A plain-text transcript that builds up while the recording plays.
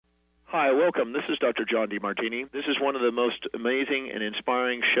Hi, welcome. This is Dr. John DeMartini. This is one of the most amazing and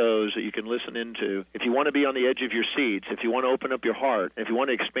inspiring shows that you can listen into. If you want to be on the edge of your seats, if you want to open up your heart, if you want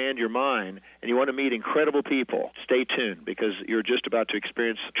to expand your mind, and you want to meet incredible people, stay tuned because you're just about to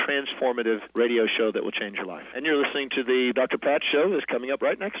experience a transformative radio show that will change your life. And you're listening to the Dr. Pat Show that's coming up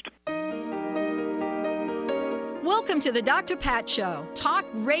right next. Welcome to the Dr. Pat Show. Talk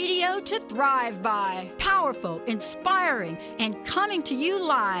radio to thrive by. Powerful, inspiring, and coming to you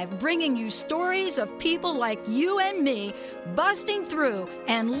live, bringing you stories of people like you and me busting through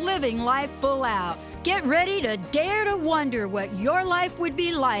and living life full out. Get ready to dare to wonder what your life would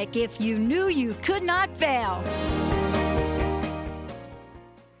be like if you knew you could not fail.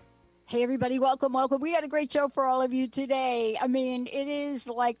 Hey, everybody. Welcome. We got a great show for all of you today. I mean, it is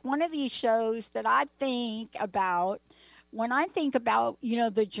like one of these shows that I think about when I think about,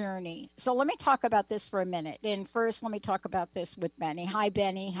 the journey. So let me talk about this for a minute. And first, let me talk about this with Benny. Hi,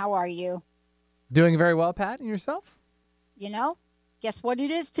 Benny. How are you? Doing very well, Pat. And yourself? Guess what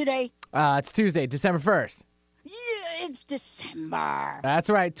it is today? It's Tuesday, December 1st. Yeah, it's December. That's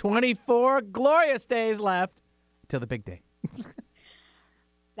right. 24 glorious days left till the big day.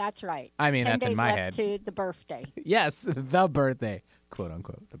 That's right. I mean, 10 that's in my head. days left to the birthday. Yes, the birthday, quote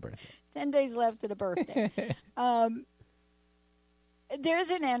unquote, the birthday. 10 days left to the birthday. There's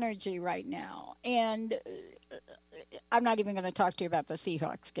an energy right now, and I'm not even going to talk to you about the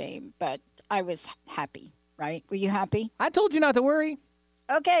Seahawks game, but I was happy, right? Were you happy? I told you not to worry.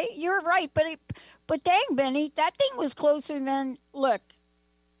 Okay, you're right, but dang, Benny, that thing was closer than,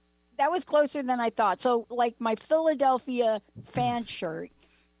 that was closer than I thought. So, like my Philadelphia fan shirt,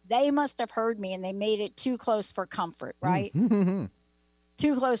 they must have heard me and they made it too close for comfort, right?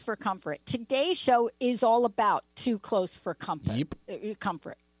 Too close for comfort. Today's show is all about too close for comfort. Yep.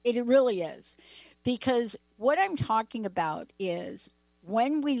 Comfort. It really is. Because what I'm talking about is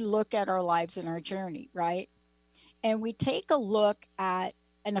when we look at our lives and our journey, right? And we take a look at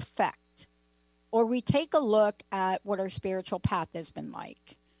an effect, or we take a look at what our spiritual path has been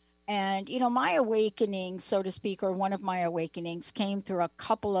like. And, my awakening, so to speak, or one of my awakenings came through a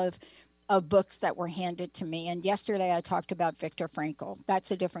couple of books that were handed to me. And yesterday I talked about Viktor Frankl.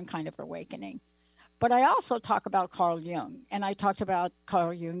 That's a different kind of awakening. But I also talk about Carl Jung. And I talked about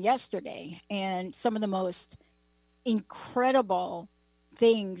Carl Jung yesterday. And some of the most incredible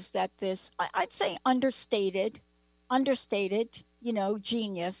things that this, I'd say understated,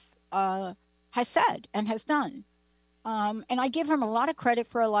 genius has said and has done. And I give him a lot of credit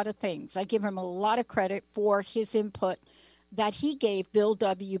for a lot of things. I give him a lot of credit for his input that he gave Bill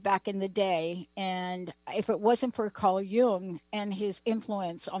W. back in the day. And if it wasn't for Carl Jung and his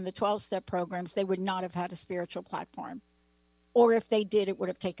influence on the 12-step programs, they would not have had a spiritual platform. Or if they did, it would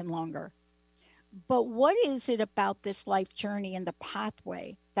have taken longer. But what is it about this life journey and the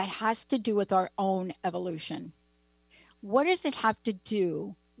pathway that has to do with our own evolution? What does it have to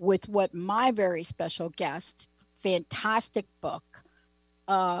do with what my very special guest, fantastic book,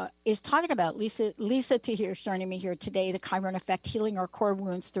 is talking about? Lisa Tahir is joining me here today, The Chiron Effect, Healing Our Core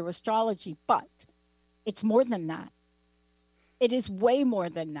Wounds Through Astrology. But it's more than that. It is way more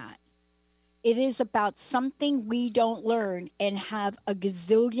than that. It is about something we don't learn and have a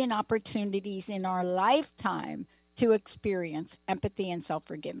gazillion opportunities in our lifetime to experience: empathy and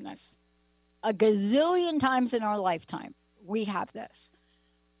self-forgiveness. A gazillion times in our lifetime, we have this.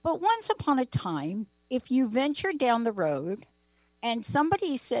 But once upon a time, if you venture down the road and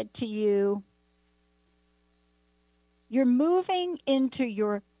somebody said to you, you're moving into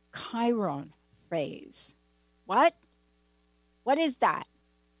your Chiron phase. What? What is that?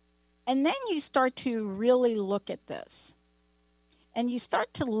 And then you start to really look at this. And you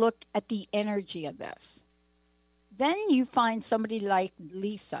start to look at the energy of this. Then you find somebody like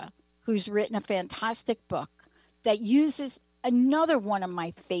Lisa, who's written a fantastic book that uses another one of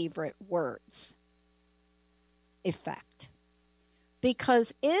my favorite words: effect.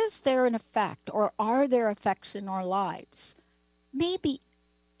 Because is there an effect, or are there effects in our lives? Maybe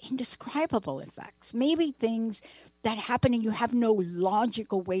indescribable effects, maybe things that happen and you have no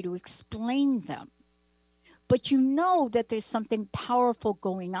logical way to explain them. But you know that there's something powerful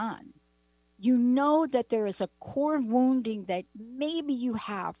going on. You know that there is a core wounding that maybe you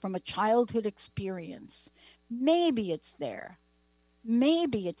have from a childhood experience. Maybe it's there,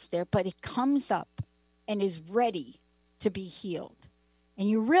 but it comes up and is ready to be healed. And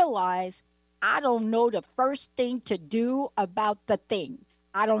you realize, I don't know the first thing to do about the thing.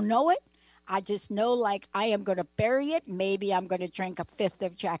 I don't know it. I just know, like, I am going to bury it. Maybe I'm going to drink a fifth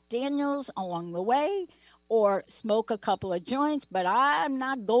of Jack Daniels along the way, or smoke a couple of joints, but I'm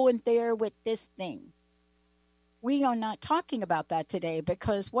not going there with this thing. we are not talking about that today,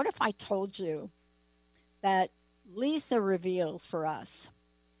 because what if I told you that Lisa reveals for us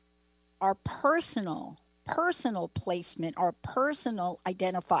our personal placement, our personal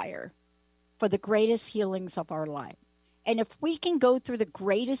identifier for the greatest healings of our life. And if we can go through the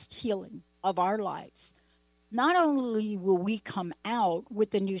greatest healing of our lives, not only will we come out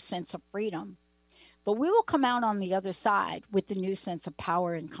with a new sense of freedom, but we will come out on the other side with the new sense of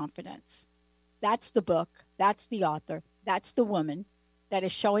power and confidence. That's the book, that's the author, that's the woman that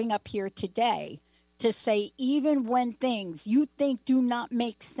is showing up here today to say, even when things you think do not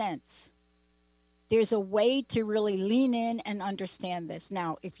make sense, there's a way to really lean in and understand this.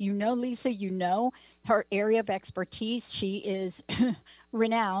 Now, if you know Lisa, you know her area of expertise. She is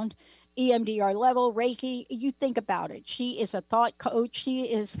renowned, EMDR level, Reiki. You think about it. She is a thought coach. She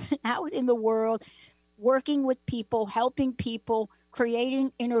is out in the world working with people, helping people,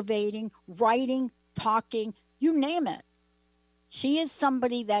 creating, innovating, writing, talking, you name it. She is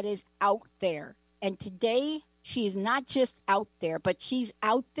somebody that is out there. And today, she is not just out there, but she's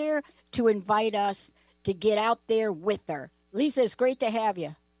out there to invite us to get out there with her. Lisa, it's great to have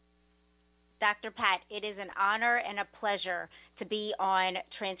you. Dr. Pat, it is an honor and a pleasure to be on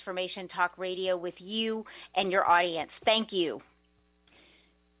Transformation Talk Radio with you and your audience. Thank you.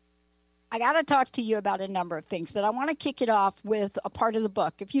 I got to talk to you about a number of things, but I want to kick it off with a part of the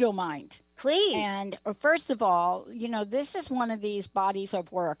book, if you don't mind. Please. And first of all, you know, this is one of these bodies of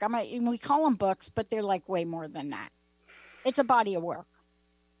work. We call them books, but they're like way more than that. It's a body of work,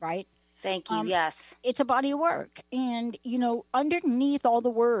 right? Thank you. Yes. It's a body of work. And, you know, underneath all the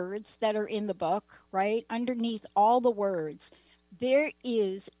words that are in the book, right? Underneath all the words, there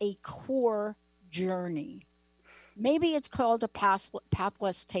is a core journey. Maybe it's called a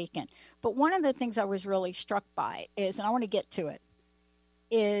pathless taken. But one of the things I was really struck by is, and I want to get to it,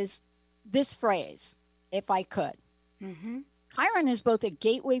 is this phrase, if I could. Mm-hmm. Chiron is both a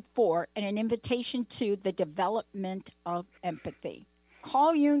gateway for and an invitation to the development of empathy.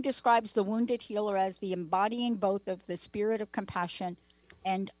 Carl Jung describes the wounded healer as the embodying both of the spirit of compassion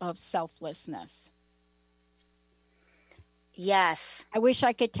and of selflessness. Yes. I wish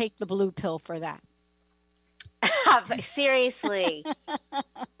I could take the blue pill for that. Seriously.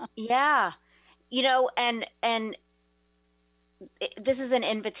 Yeah. You know, and this is an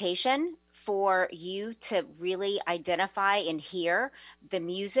invitation for you to really identify and hear the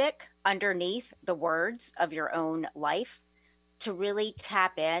music underneath the words of your own life, to really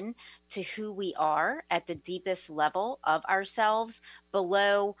tap in to who we are at the deepest level of ourselves,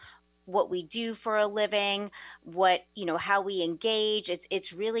 below what we do for a living, what, you know, how we engage.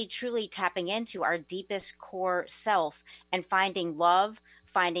 It's really truly tapping into our deepest core self and finding love,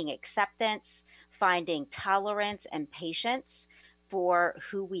 finding acceptance, finding tolerance and patience for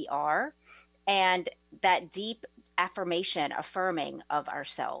who we are, and that deep affirming of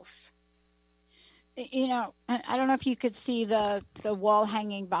ourselves. You know, I don't know if you could see the wall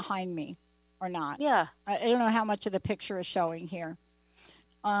hanging behind me or not. Yeah. I don't know how much of the picture is showing here.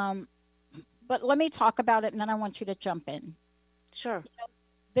 But let me talk about it, and then I want you to jump in. Sure. You know,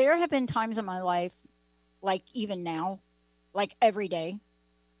 there have been times in my life, like even now, like every day,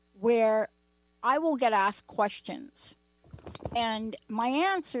 where I will get asked questions. And my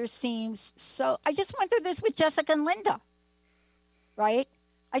answer seems so, I just went through this with Jessica and Linda, right?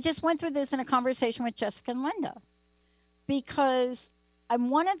 I just went through this in a conversation with Jessica and Linda, because I'm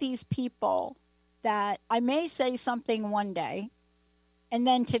one of these people that I may say something one day, and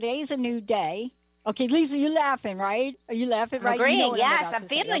then today's a new day. Okay, Lisa, you're laughing, right? Are you laughing, right? Agreeing. You know yes, I'm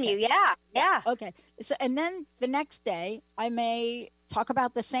feeling you. Yeah. Yeah. Okay. So, and then the next day, I may talk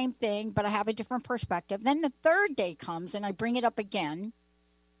about the same thing, but I have a different perspective. Then the third day comes and I bring it up again.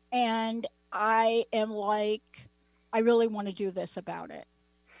 And I am like, I really want to do this about it.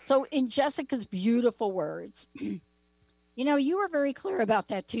 So in Jessica's beautiful words, you know, you were very clear about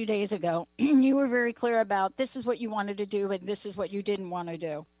that 2 days ago. You were very clear about this is what you wanted to do and this is what you didn't want to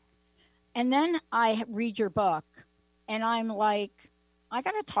do. And then I read your book and I'm like, I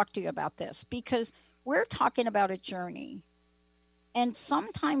got to talk to you about this, because we're talking about a journey. And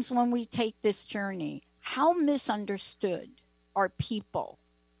sometimes when we take this journey, how misunderstood are people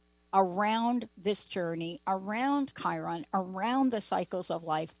around this journey, around Chiron, around the cycles of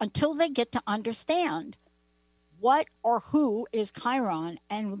life, until they get to understand what or who is Chiron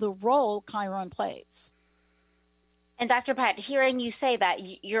and the role Chiron plays. And Dr. Pat, hearing you say that,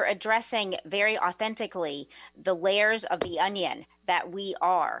 you're addressing very authentically the layers of the onion that we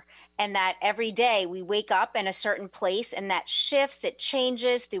are, and that every day we wake up in a certain place and that shifts, it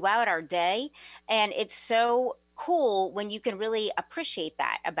changes throughout our day. And it's so cool when you can really appreciate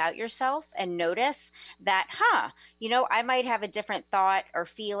that about yourself and notice that, I might have a different thought or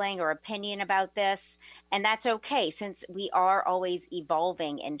feeling or opinion about this. And that's okay, since we are always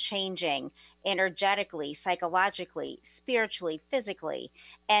evolving and changing energetically, psychologically, spiritually, physically.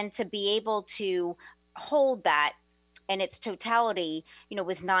 And to be able to hold that in its totality,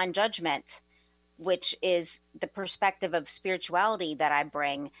 with non judgment, which is the perspective of spirituality that I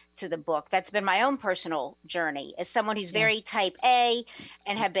bring to the book. That's been my own personal journey as someone who's very type A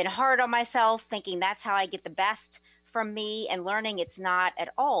and have been hard on myself, thinking that's how I get the best from me, and learning it's not at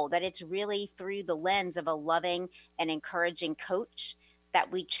all, that it's really through the lens of a loving and encouraging coach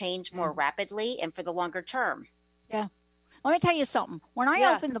that we change more rapidly and for the longer term. Yeah. Let me tell you something. When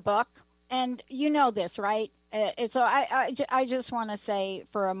I opened the book, and you know this, right? So I just want to say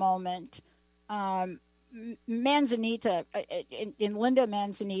for a moment, Manzanita, in Linda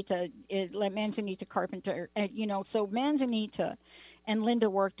Manzanita, Manzanita Carpenter, so Manzanita and Linda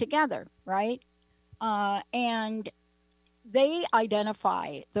work together, right? And they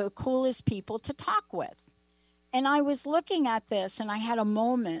identify the coolest people to talk with. And I was looking at this and I had a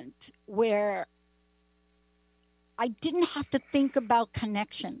moment where I didn't have to think about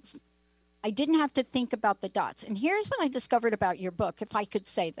connections. I didn't have to think about the dots. And here's what I discovered about your book, if I could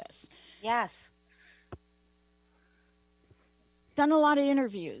say this. Yes. Done a lot of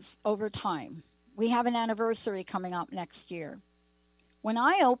interviews over time. We have an anniversary coming up next year. When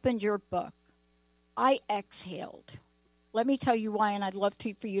I opened your book, I exhaled. Let me tell you why, and I'd love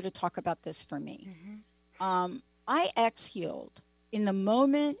for you to talk about this for me. I exhaled in the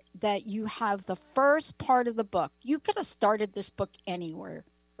moment that you have the first part of the book. You could have started this book anywhere,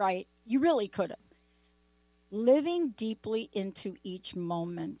 right? You really could have. Living deeply into each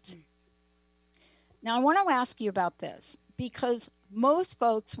moment. Now, I want to ask you about this, because most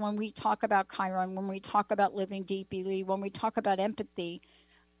folks, when we talk about Chiron, when we talk about living deeply, when we talk about empathy,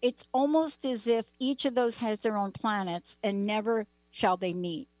 it's almost as if each of those has their own planets and never shall they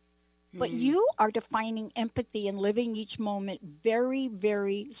meet. But you are defining empathy and living each moment very,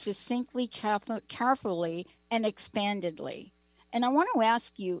 very succinctly, carefully, and expandedly. And I want to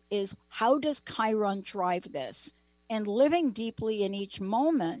ask you is, how does Chiron drive this? And living deeply in each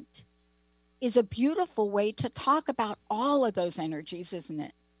moment is a beautiful way to talk about all of those energies, isn't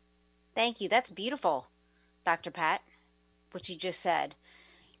it? Thank you. That's beautiful, Dr. Pat, what you just said.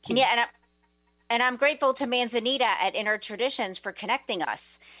 And I'm grateful to Manzanita at Inner Traditions for connecting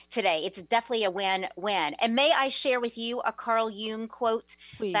us today. It's definitely a win-win. And may I share with you a Carl Jung quote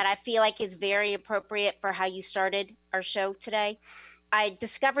that I feel like is very appropriate for how you started our show today? I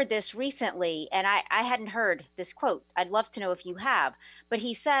discovered this recently, and I hadn't heard this quote. I'd love to know if you have. But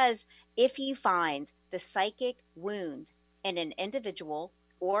he says, if you find the psychic wound in an individual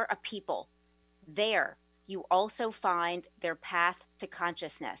or a people, there you also find their path to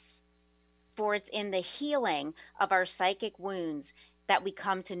consciousness. For it's in the healing of our psychic wounds that we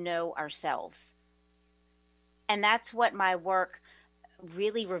come to know ourselves. And that's what my work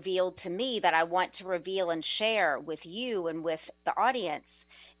really revealed to me, that I want to reveal and share with you and with the audience,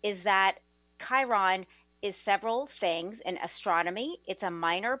 is that Chiron is several things in astronomy. It's a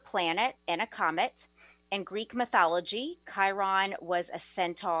minor planet and a comet. In Greek mythology, Chiron was a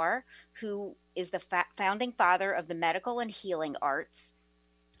centaur who is the founding father of the medical and healing arts.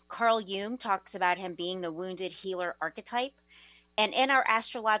 Carl Jung talks about him being the wounded healer archetype. And in our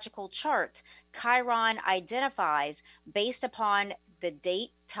astrological chart, Chiron identifies, based upon the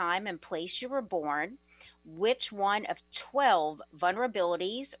date, time, and place you were born, which one of 12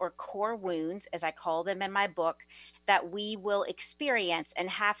 vulnerabilities or core wounds, as I call them in my book, that we will experience and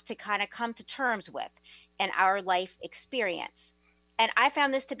have to kind of come to terms with in our life experience. And I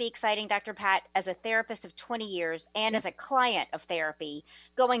found this to be exciting, Dr. Pat, as a therapist of 20 years and as a client of therapy,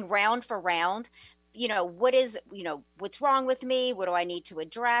 going round for round, what's wrong with me? What do I need to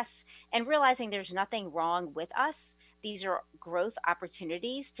address? And realizing there's nothing wrong with us. These are growth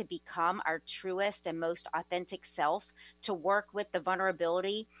opportunities to become our truest and most authentic self, to work with the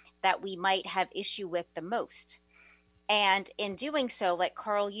vulnerability that we might have issue with the most. And in doing so, like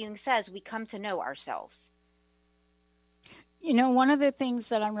Carl Jung says, we come to know ourselves. One of the things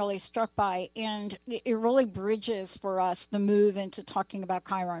that I'm really struck by, and it really bridges for us the move into talking about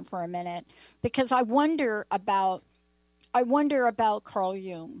Chiron for a minute, because I wonder about Carl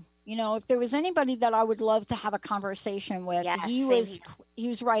Jung. If there was anybody that I would love to have a conversation with, he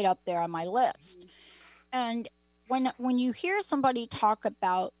was right up there on my list. And when you hear somebody talk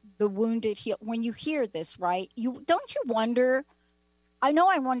about the wounded heal, when you hear this, right, you wonder, I know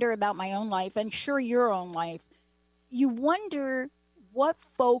I wonder about my own life, and sure your own life. You wonder what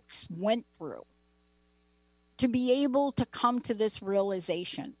folks went through to be able to come to this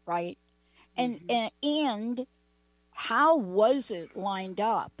realization, right? And how was it lined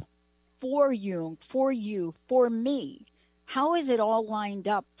up for Jung, for you, for me? How is it all lined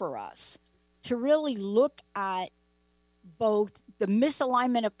up for us to really look at both the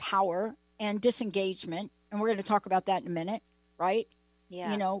misalignment of power and disengagement? And we're going to talk about that in a minute, right?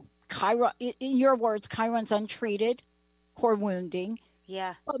 Yeah. You know, Chiron, in your words, Chiron's untreated core wounding.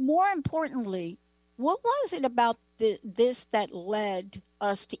 Yeah. But more importantly, what was it about this that led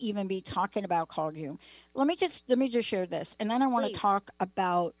us to even be talking about Carl Jung? Let me just share this, and then I want to talk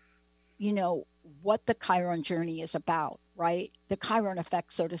about, you know, what the Chiron journey is about, right? The Chiron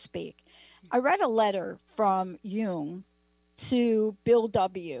effect, so to speak. I read a letter from Jung to Bill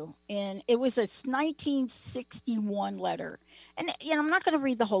W. and it was a 1961 letter. And, you know, I'm not going to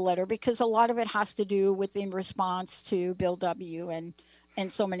read the whole letter because a lot of it has to do with in response to Bill W. and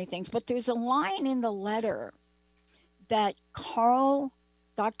so many things. But there's a line in the letter that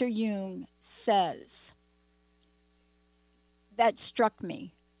Dr. Jung says that struck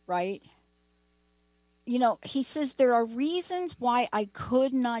me, right? You know, he says, there are reasons why I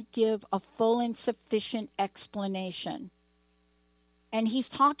could not give a full and sufficient explanation. And he's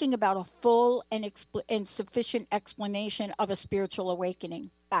talking about a full and sufficient explanation of a spiritual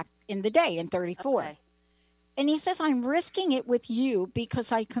awakening back in the day in 34. Okay. And he says, I'm risking it with you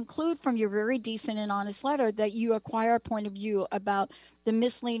because I conclude from your very decent and honest letter that you acquire a point of view about the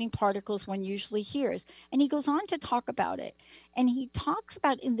misleading particles one usually hears. And he goes on to talk about it. And he talks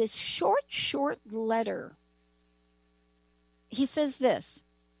about in this short letter, he says this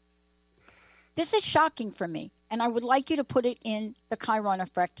is shocking for me. And I would like you to put it in the Chiron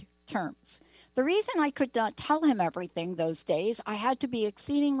effect terms. The reason I could not tell him everything those days, I had to be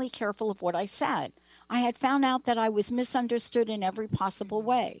exceedingly careful of what I said. I had found out that I was misunderstood in every possible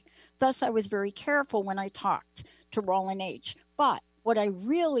way. Thus, I was very careful when I talked to Roland H. But what I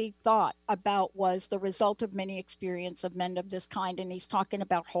really thought about was the result of many experience of men of this kind. And he's talking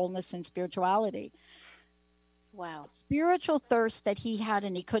about wholeness and spirituality. Wow. Spiritual thirst that he had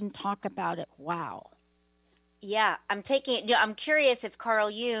and he couldn't talk about it. Wow. Yeah, I'm curious if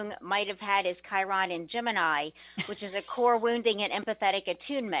Carl Jung might have had his Chiron in Gemini, which is a core wounding and empathetic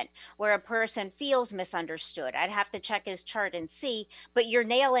attunement, where a person feels misunderstood. I'd have to check his chart and see, but you're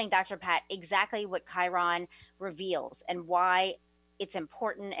nailing, Dr. Pat, exactly what Chiron reveals and why it's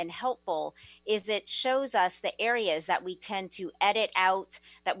important and helpful is it shows us the areas that we tend to edit out,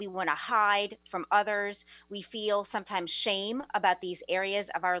 that we want to hide from others. We feel sometimes shame about these areas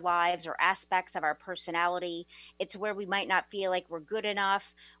of our lives or aspects of our personality. It's where we might not feel like we're good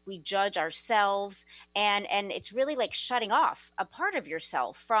enough. We judge ourselves, and it's really like shutting off a part of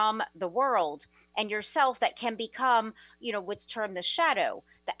yourself from the world and yourself that can become, you know, what's termed the shadow,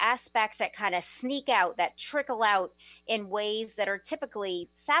 the aspects that kind of sneak out, that trickle out in ways that are typically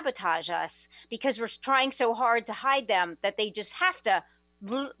sabotage us because we're trying so hard to hide them that they just have to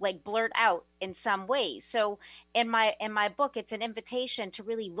like blurt out in some ways. So in my book, it's an invitation to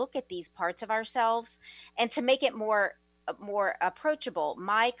really look at these parts of ourselves and to make it more approachable.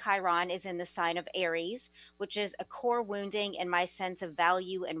 My Chiron is in the sign of Aries, which is a core wounding in my sense of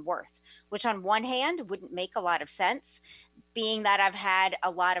value and worth, which on one hand wouldn't make a lot of sense, being that I've had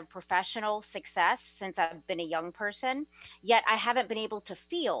a lot of professional success since I've been a young person, yet I haven't been able to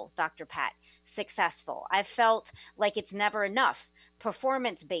feel, Dr. Pat, successful. I've felt like it's never enough,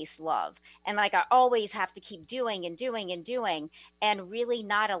 performance-based love, and like I always have to keep doing and doing and doing, and really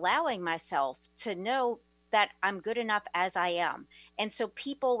not allowing myself to know that I'm good enough as I am. And so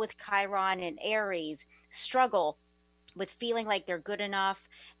people with Chiron and Aries struggle with feeling like they're good enough.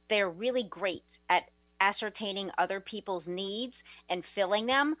 They're really great at ascertaining other people's needs and filling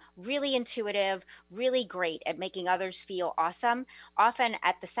them, really intuitive, really great at making others feel awesome, often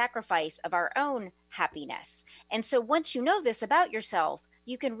at the sacrifice of our own happiness. And so once you know this about yourself,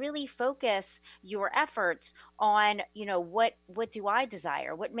 you can really focus your efforts on, you know, what do I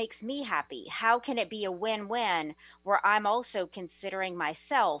desire? What makes me happy? How can it be a win-win where I'm also considering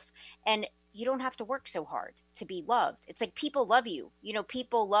myself? And you don't have to work so hard to be loved. It's like people love you. You know,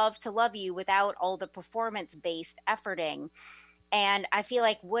 people love to love you without all the performance-based efforting. And I feel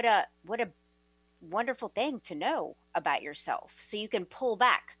like what a wonderful thing to know about yourself, so you can pull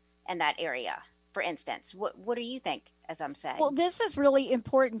back in that area. For instance, what do you think as I'm saying? Well, this is really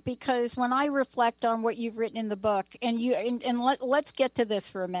important because when I reflect on what you've written in the book, let's get to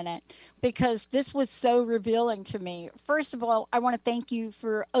this for a minute, because this was so revealing to me. First of all, I want to thank you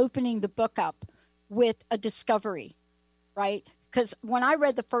for opening the book up with a discovery, right? Because when I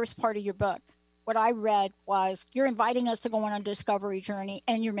read the first part of your book, what I read was you're inviting us to go on a discovery journey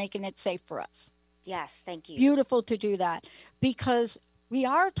and you're making it safe for us. Yes, thank you. Beautiful to do that, because we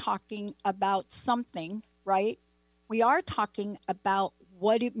are talking about something, right? We are talking about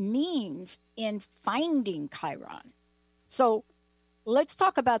what it means in finding Chiron. So let's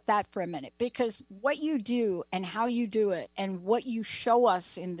talk about that for a minute, because what you do and how you do it and what you show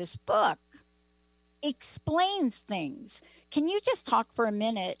us in this book explains things. Can you just talk for a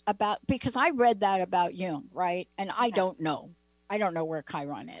minute about, because I read that about Jung, right? And I Okay. don't know. I don't know where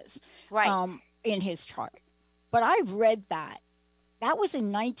Chiron is Right. in his chart. But I've read that. That was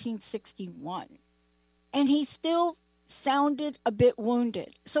in 1961. And he still sounded a bit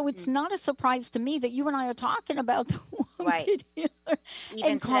wounded. So it's Mm, not a surprise to me that you and I are talking about the right. wounded healer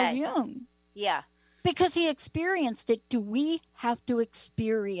Even and Carl today. Jung, Yeah. because he experienced it. Do we have to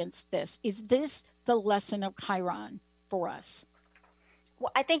experience this? Is this the lesson of Chiron for us?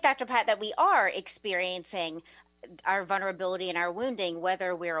 Well, I think, Dr. Pat, that we are experiencing our vulnerability and our wounding,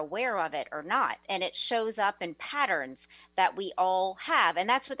 whether we're aware of it or not. And it shows up in patterns that we all have. And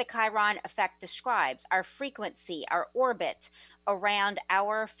that's what the Chiron effect describes, our frequency, our orbit around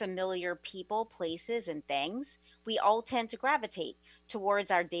our familiar people, places, and things. We all tend to gravitate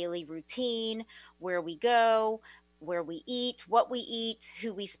towards our daily routine, where we go, where we eat, what we eat,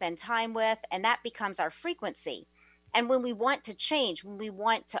 who we spend time with, and that becomes our frequency. And when we want to change, when we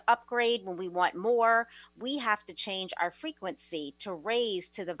want to upgrade, when we want more, we have to change our frequency to raise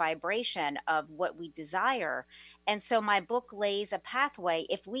to the vibration of what we desire. And so my book lays a pathway,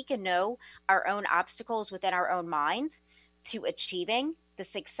 if we can know our own obstacles within our own mind, to achieving the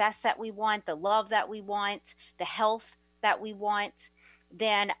success that we want, the love that we want, the health that we want,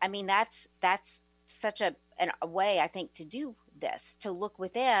 then I mean that's such a way, I think, to do this, to look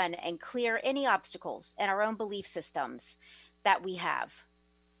within and clear any obstacles in our own belief systems that we have.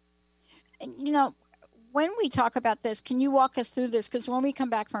 And, when we talk about this, can you walk us through this? Because when we come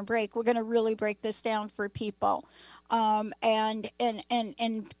back from break, we're going to really break this down for people, and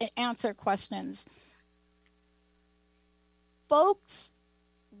answer questions. Folks,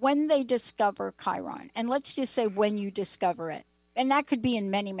 when they discover Chiron, and let's just say when you discover it, and that could be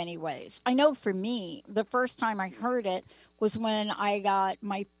in many, many ways. I know for me, the first time I heard it was when I got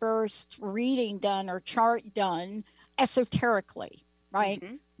my first reading done or chart done esoterically, right?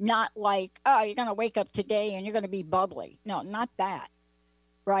 Mm-hmm. Not like, oh, you're going to wake up today and you're going to be bubbly. No, not that,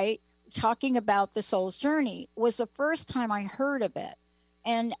 right? Talking about the soul's journey was the first time I heard of it.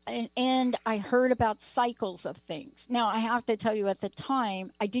 And I heard about cycles of things. Now, I have to tell you, at the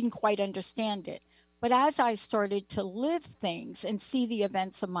time, I didn't quite understand it. But as I started to live things and see the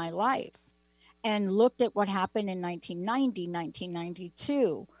events of my life and looked at what happened in 1990,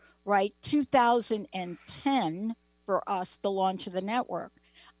 1992, right? 2010 for us, the launch of the network,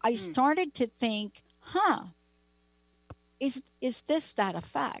 I Mm. started to think, is this that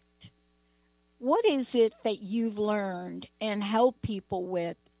effect? What is it that you've learned and help people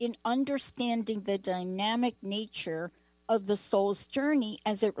with in understanding the dynamic nature of the soul's journey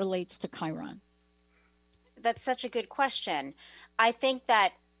as it relates to Chiron? That's such a good question. I think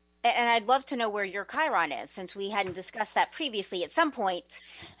that, and I'd love to know where your Chiron is, since we hadn't discussed that previously at some point.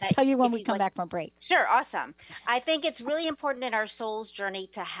 Tell you when If we you'd come like, back from break. sure, awesome. I think it's really important in our soul's journey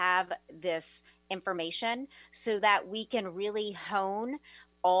to have this information so that we can really hone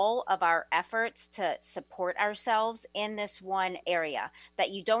all of our efforts to support ourselves in this one area. That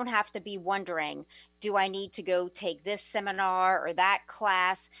you don't have to be wondering, do I need to go take this seminar or that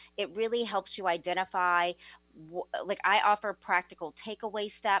class? It really helps you identify. Like, I offer practical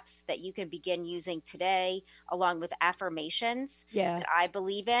takeaway steps that you can begin using today, along with affirmations Yeah. that I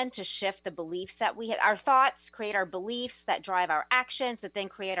believe in, to shift the beliefs that we have. Our thoughts create our beliefs that drive our actions that then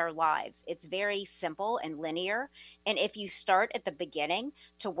create our lives. It's very simple and linear. And if you start at the beginning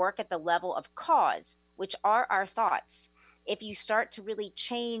to work at the level of cause, which are our thoughts, if you start to really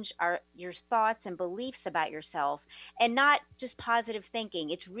change your thoughts and beliefs about yourself, and not just positive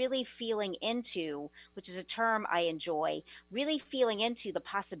thinking, it's really feeling into, which is a term I enjoy, really feeling into the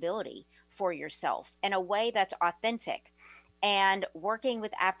possibility for yourself in a way that's authentic, and working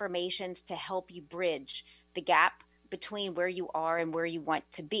with affirmations to help you bridge the gap between where you are and where you want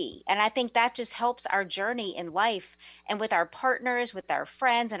to be. And I think that just helps our journey in life, and with our partners, with our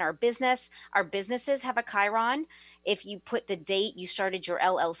friends, and our business. Our businesses have a Chiron. If you put the date you started your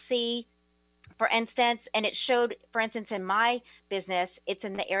LLC, for instance, and it showed, for instance, in my business, it's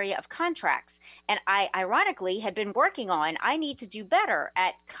in the area of contracts. And I ironically had been working on, I need to do better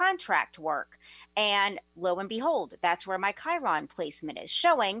at contract work. And lo and behold, that's where my Chiron placement is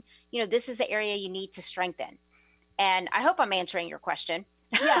showing, this is the area you need to strengthen. And I hope I'm answering your question.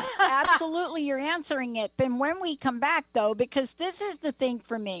 Yeah, absolutely. You're answering it. And when we come back, though, because this is the thing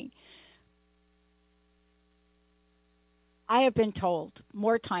for me, I have been told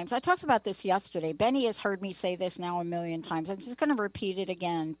more times. I talked about this yesterday. Benny has heard me say this now a million times. I'm just going to repeat it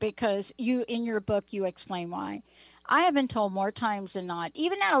again because in your book, you explain why. I have been told more times than not,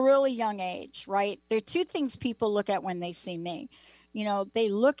 even at a really young age, right? There are two things people look at when they see me. They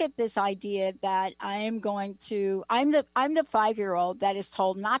look at this idea that I'm the 5-year-old that is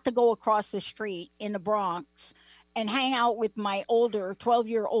told not to go across the street in the Bronx and hang out with my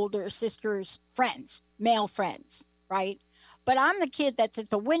 12-year older sister's friends, male friends, right? But I'm the kid that's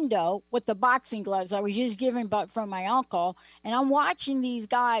at the window with the boxing gloves I was just given from my uncle. And I'm watching these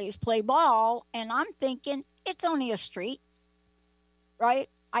guys play ball and I'm thinking, it's only a street, right?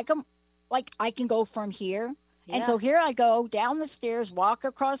 I can go from here. Yeah. And so here I go down the stairs, walk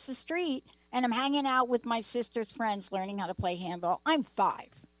across the street, and I'm hanging out with my sister's friends learning how to play handball. I'm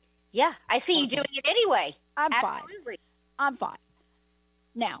 5. Yeah, I see you doing it anyway. I'm Absolutely. 5. I'm 5.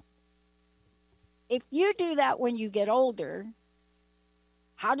 Now, if you do that when you get older,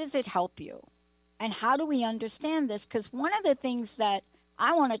 how does it help you? And how do we understand this? Because one of the things that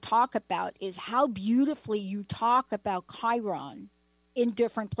I want to talk about is how beautifully you talk about Chiron in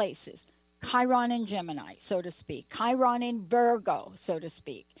different places. Chiron in Gemini, so to speak. Chiron in Virgo, so to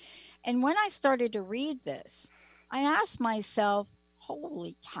speak. And when I started to read this, I asked myself,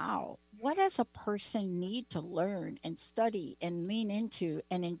 holy cow, what does a person need to learn and study and lean into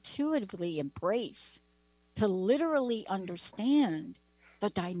and intuitively embrace to literally understand the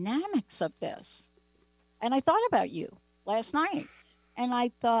dynamics of this? And I thought about you last night, and I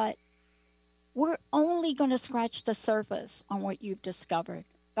thought, we're only going to scratch the surface on what you've discovered,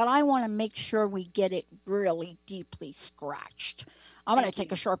 but I want to make sure we get it really deeply scratched. I'm going to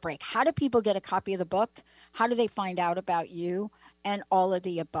take a short break. How do people get a copy of the book? How do they find out about you? And all of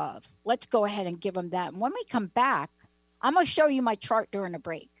the above. Let's go ahead and give them that. And when we come back, I'm going to show you my chart during the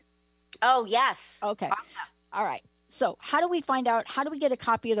break. Oh, yes. Okay. Awesome. All right. So how do we find out? How do we get a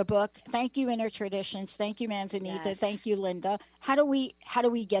copy of the book? Thank you, Inner Traditions. Thank you, Manzanita. Yes. Thank you, Linda. How do we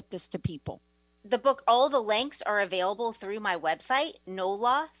get this to people? The book, all the links are available through my website,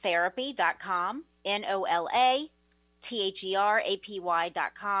 nolatherapy.com,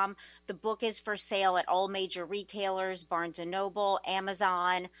 NOLATHERAPY.com. The book is for sale at all major retailers, Barnes & Noble,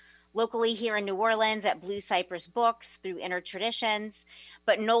 Amazon, locally here in New Orleans at Blue Cypress Books through Inner Traditions.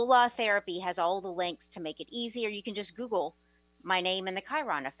 But NOLA Therapy has all the links to make it easier. You can just Google my name and the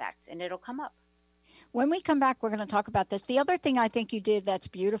Chiron effect and it'll come up. When we come back, we're going to talk about this. The other thing I think you did that's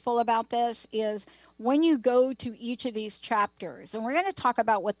beautiful about this is when you go to each of these chapters, and we're going to talk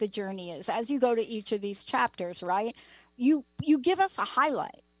about what the journey is as you go to each of these chapters, right? You give us a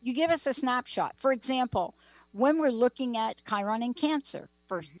highlight. You give us a snapshot. For example, when we're looking at Chiron in Cancer,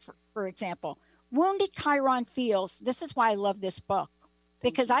 for example, Wounded Chiron feels, this is why I love this book,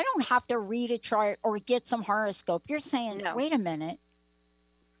 because I don't have to read a chart or get some horoscope. You're saying, no. Wait a minute.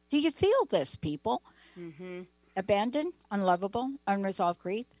 Do you feel this, people? Mm-hmm. Abandoned, unlovable, unresolved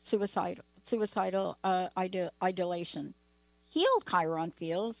grief, suicidal idolation. Healed Chiron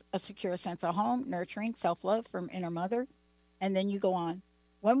feels a secure sense of home, nurturing, self-love from inner mother. And then you go on.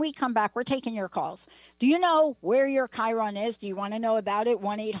 When we come back, we're taking your calls. Do you know where your Chiron is? Do you want to know about it?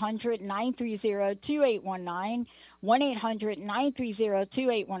 1-800-930-2819.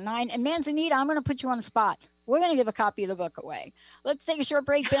 1-800-930-2819. And Manzanita, I'm going to put you on the spot. We're going to give a copy of the book away. Let's take a short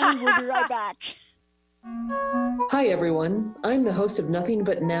break, Benny. We'll be right back. Hi, everyone. I'm the host of Nothing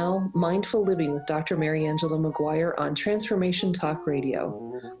But Now, Mindful Living with Dr. Mary Angela McGuire on Transformation Talk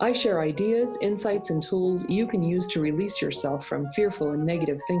Radio. I share ideas, insights, and tools you can use to release yourself from fearful and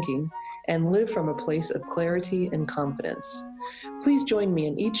negative thinking and live from a place of clarity and confidence. Please join me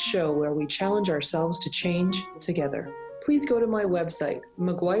in each show where we challenge ourselves to change together. Please go to my website,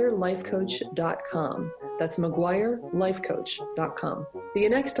 McGuireLifeCoach.com. That's McGuireLifeCoach.com. See you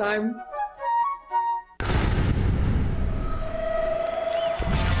next time.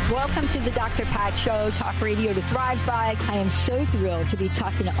 Welcome to the Dr. Pat Show, Talk Radio to Thrive By. I am so thrilled to be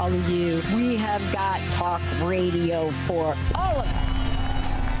talking to all of you. We have got Talk Radio for all of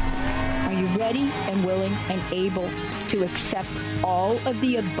us. Are you ready and willing and able to accept all of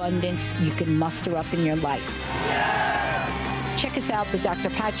the abundance you can muster up in your life? Yeah! Check us out,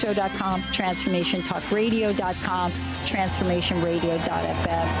 thedrpatshow.com, transformationtalkradio.com,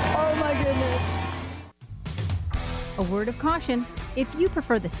 transformationradio.fm. Oh my goodness. A word of caution. If you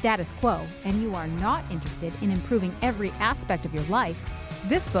prefer the status quo and you are not interested in improving every aspect of your life,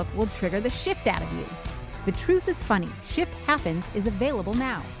 this book will trigger the shift out of you. The Truth is Funny, Shift Happens is available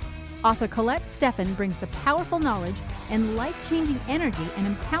now. Author Colette Steffen brings the powerful knowledge and life-changing energy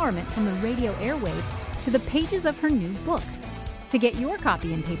and empowerment from the radio airwaves to the pages of her new book. To get your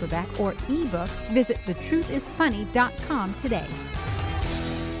copy in paperback or ebook, visit thetruthisfunny.com today.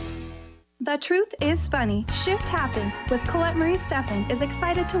 The Truth is Funny. Shift Happens with Colette Marie Steffen is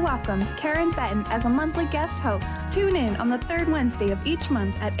excited to welcome Karen Benton as a monthly guest host. Tune in on the third Wednesday of each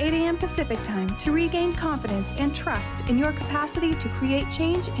month at 8 a.m. Pacific Time to regain confidence and trust in your capacity to create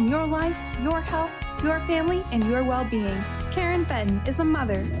change in your life, your health, your family, and your well-being. Karen Benton is a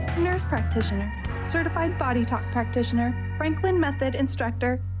mother, nurse practitioner, certified body talk practitioner, Franklin Method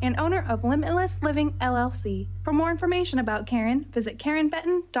instructor, and owner of Limitless Living LLC. For more information about Karen, visit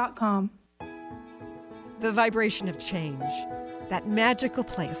KarenBenton.com. The vibration of change, that magical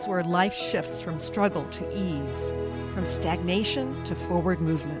place where life shifts from struggle to ease, from stagnation to forward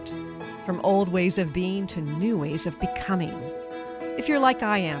movement, from old ways of being to new ways of becoming. If you're like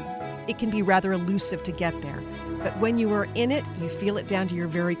I am, it can be rather elusive to get there, but when you are in it, you feel it down to your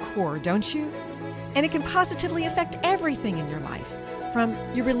very core, don't you? And it can positively affect everything in your life, from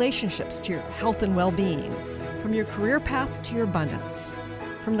your relationships to your health and well-being, from your career path to your abundance,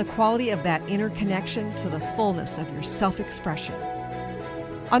 from the quality of that inner connection to the fullness of your self-expression.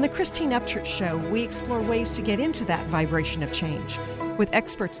 On the Christine Upchurch Show, we explore ways to get into that vibration of change with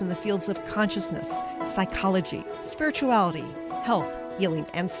experts in the fields of consciousness, psychology, spirituality, health, healing,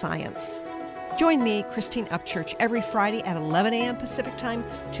 and science. Join me, Christine Upchurch, every Friday at 11 a.m. Pacific Time,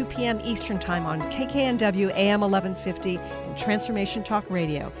 2 p.m. Eastern Time on KKNW AM 1150 and Transformation Talk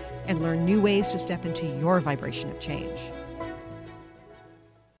Radio, and learn new ways to step into your vibration of change.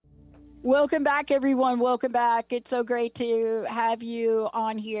 Welcome back, everyone. Welcome back. It's so great to have you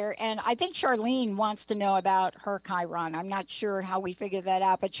on here. And I think Charlene wants to know about her Chiron. I'm not sure how we figured that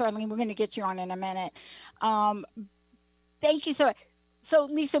out, but Charlene, we're going to get you on in a minute. Thank you so much. So,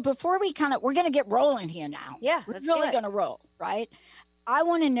 Lisa, before we're going to get rolling here now. Yeah, we're really going to roll, right? I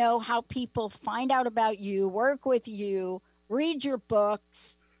want to know how people find out about you, work with you, read your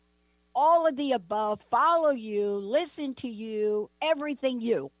books, all of the above, follow you, listen to you, everything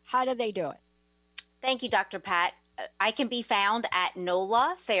you. How do they do it? Thank you, Dr. Pat. I can be found at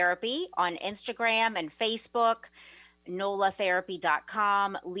NOLA Therapy on Instagram and Facebook,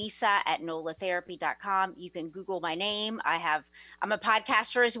 nolatherapy.com, Lisa at nolatherapy.com. You can Google my name. I'm a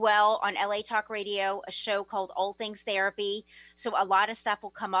podcaster as well on LA Talk Radio, a show called All Things Therapy. So a lot of stuff will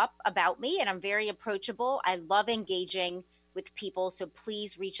come up about me, and I'm very approachable. I love engaging with people. So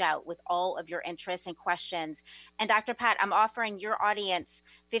please reach out with all of your interests and questions. And Dr. Pat, I'm offering your audience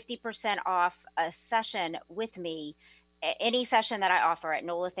 50% off a session with me. Any session that I offer at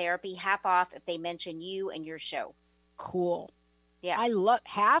NOLA Therapy, half off if they mention you and your show. Cool. Yeah. I love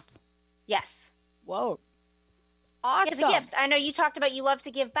half. Yes. Whoa. Awesome. It's a gift. I know you talked about you love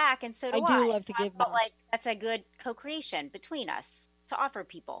to give back, and so do I. I do love to give back. Like that's a good co-creation between us to offer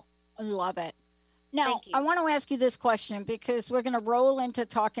people. I love it. Now, I want to ask you this question because we're going to roll into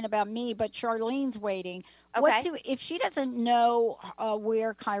talking about me, but Charlene's waiting. Okay. If she doesn't know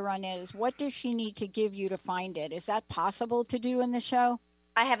where Chiron is, what does she need to give you to find it? Is that possible to do in the show?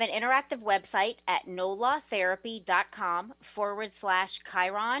 I have an interactive website at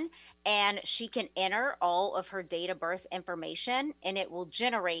nolatherapy.com/Chiron, and she can enter all of her date of birth information, and it will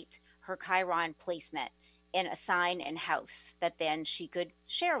generate her Chiron placement in a sign and house that then she could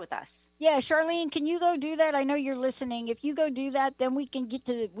share with us. Yeah, Charlene, can you go do that? I know you're listening. If you go do that, then we can get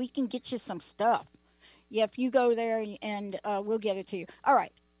you some stuff. Yeah, if you go there and we'll get it to you. All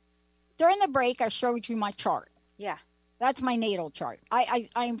right. During the break, I showed you my chart. Yeah. That's my natal chart. I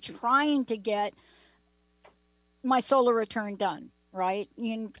am trying to get my solar return done, right?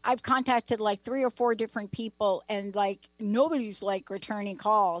 I've contacted like 3 or 4 different people, and like nobody's like returning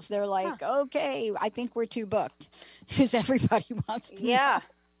calls. They're like, okay, I think we're too booked because everybody wants to know.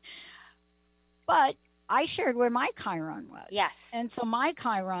 But I shared where my Chiron was. Yes. And so my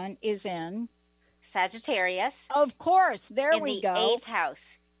Chiron is in Sagittarius. Of course. There we go. In the 8th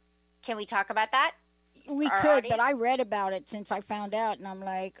house. Can we talk about that? We could, audience? But I read about it since I found out, and I'm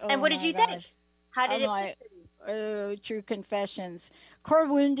like, oh. And what did you think? How did True confessions, core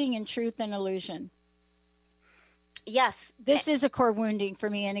wounding, and truth and illusion. Yes, this is a core wounding for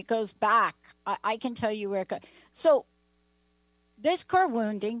me, and it goes back. I can tell you where it goes. So this core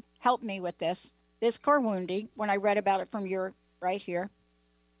wounding helped me with this. This core wounding, when I read about it from your right here.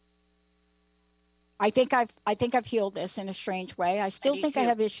 I think I've healed this in a strange way. I still think I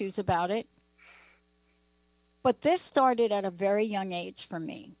have issues about it. But this started at a very young age for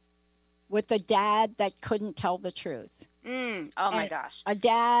me, with a dad that couldn't tell the truth. Oh my gosh. A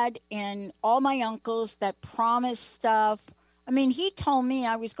dad and all my uncles that promised stuff. I mean, he told me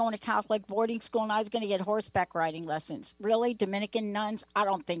I was going to Catholic boarding school and I was going to get horseback riding lessons. Really? Dominican nuns? I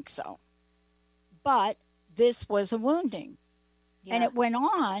don't think so. But this was a wounding. And it went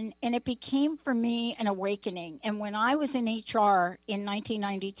on, and it became for me an awakening. And when I was in HR in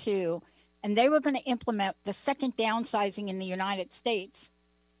 1992, and they were going to implement the second downsizing in the United States,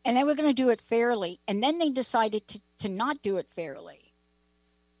 and they were going to do it fairly, and then they decided to not do it fairly,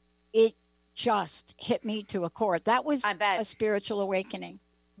 it just hit me to a core. That was a spiritual awakening.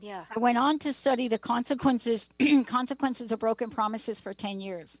 Yeah. I went on to study the consequences of broken promises for 10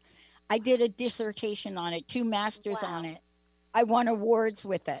 years. I did a dissertation on it, 2 masters on it. I won awards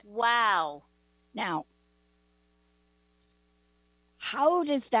with it. Wow. Now, how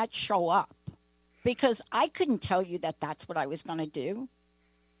does that show up? Because I couldn't tell you that that's what I was going to do.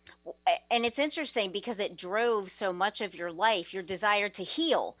 And it's interesting because it drove so much of your life. Your desire to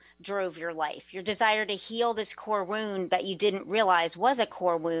heal drove your life. Your desire to heal this core wound that you didn't realize was a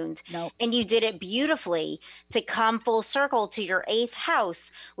core wound. Nope. And you did it beautifully to come full circle to your 8th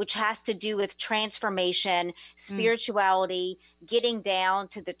house, which has to do with transformation, spirituality, getting down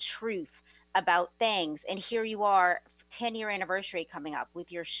to the truth about things. And here you are, 10-year anniversary coming up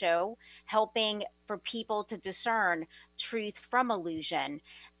with your show, helping for people to discern truth from illusion.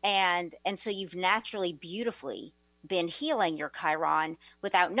 And so you've naturally, beautifully been healing your Chiron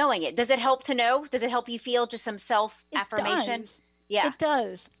without knowing it. Does it help to know? Does it help you feel just some self-affirmation? Yeah. It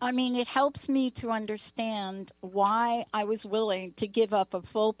does. I mean, it helps me to understand why I was willing to give up a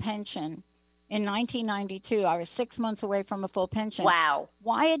full pension in 1992. I was 6 months away from a full pension. Wow.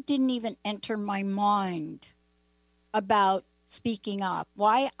 Why it didn't even enter my mind about speaking up,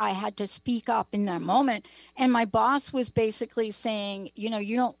 why I had to speak up in that moment. And my boss was basically saying, you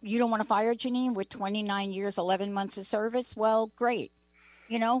don't want to fire Janine with 29 years, 11 months of service. Well, great.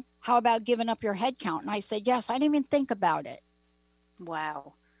 How about giving up your head count? And I said, yes, I didn't even think about it.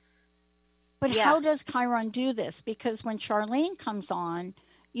 Wow. But how does Chiron do this? Because when Charlene comes on,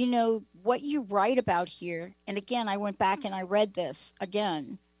 what you write about here, and again, I went back and I read this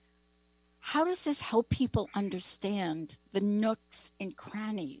again. How does this help people understand the nooks and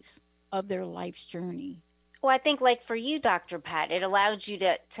crannies of their life's journey? Well, I think like for you, Dr. Pat, it allowed you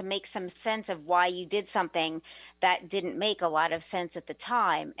to make some sense of why you did something that didn't make a lot of sense at the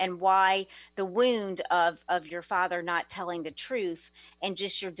time, and why the wound of your father not telling the truth, and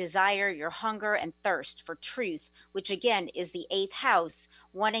just your desire, your hunger and thirst for truth, which again is the 8th house,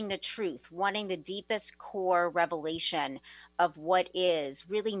 wanting the truth, wanting the deepest core revelation of what is,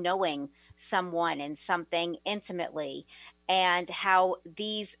 really knowing someone and something intimately, and how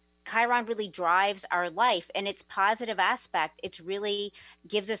these Chiron really drives our life, and its positive aspect, it's really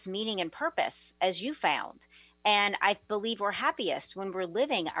gives us meaning and purpose, as you found. And I believe we're happiest when we're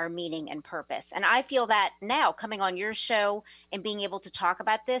living our meaning and purpose. And I feel that now, coming on your show and being able to talk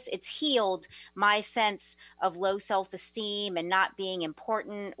about this, it's healed my sense of low self-esteem and not being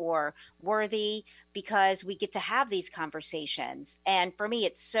important or worthy, because we get to have these conversations. And for me,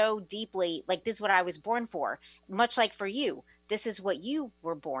 it's so deeply like, this is what I was born for, much like for you. This is what you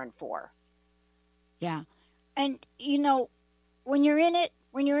were born for. Yeah. And, when you're in it,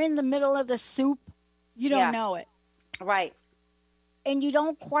 when you're in the middle of the soup, you don't know it. Right. And you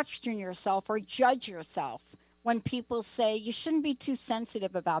don't question yourself or judge yourself when people say, you shouldn't be too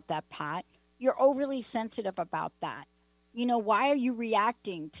sensitive about that, Pat. You're overly sensitive about that. Why are you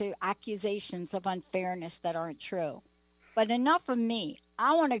reacting to accusations of unfairness that aren't true? But enough of me.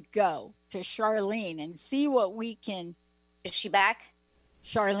 I want to go to Charlene and see what we can. Is she back?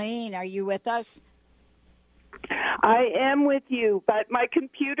 Charlene, are you with us? I am with you, but my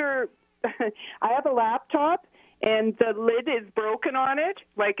computer, I have a laptop, and the lid is broken on it.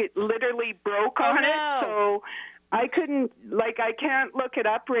 Like, it literally broke on it. So I can't look it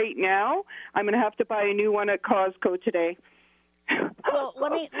up right now. I'm going to have to buy a new one at Costco today. Well,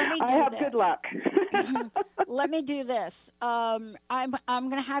 let me do this. I have good luck. Let me do this. I'm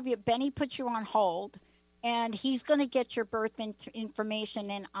going to have Benny put you on hold, and he's going to get your birth information,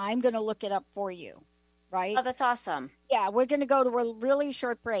 and I'm going to look it up for you. Right? Oh, that's awesome. Yeah, we're going to go to a really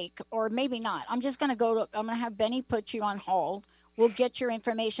short break, or maybe not. I'm going to have Benny put you on hold. We'll get your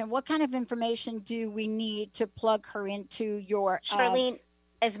information. What kind of information do we need to plug her into your... Charlene,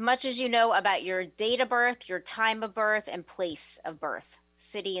 as much as you know about your date of birth, your time of birth, and place of birth,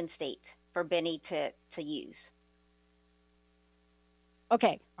 city and state, for Benny to use.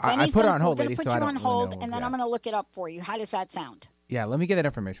 Okay. I put her on hold, lady, so I don't on hold, really know. and then I'm going to look it up for you. How does that sound? Yeah, let me get that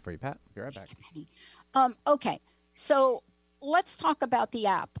information for you, Pat. Be right back. Okay, so let's talk about the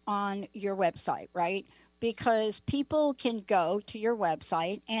app on your website, right? Because people can go to your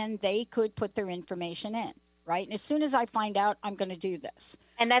website and they could put their information in. right? And as soon as I find out, I'm going to do this.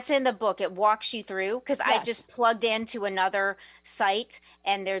 And that's in the book. It walks you through, because I just plugged into another site,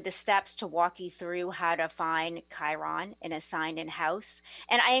 and they're the steps to walk you through how to find Chiron in a sign and house.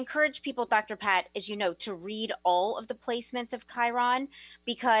 And I encourage people, Dr. Pat, as you know, to read all of the placements of Chiron,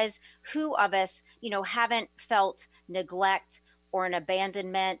 because who of us, haven't felt neglect or an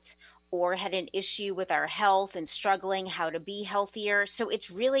abandonment or had an issue with our health and struggling how to be healthier. So it's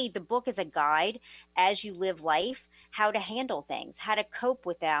really, the book is a guide as you live life, how to handle things, how to cope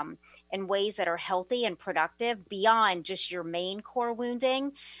with them in ways that are healthy and productive beyond just your main core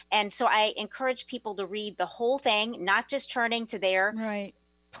wounding. And so I encourage people to read the whole thing, not just turning to their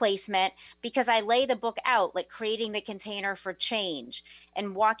placement, because I lay the book out, like creating the container for change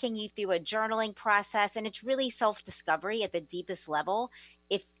and walking you through a journaling process. And it's really self-discovery at the deepest level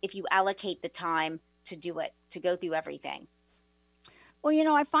if you allocate the time to do it, to go through everything.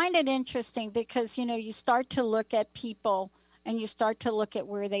 Well, I find it interesting because, you start to look at people and you start to look at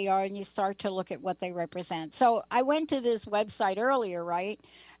where they are and you start to look at what they represent. So I went to this website earlier, right?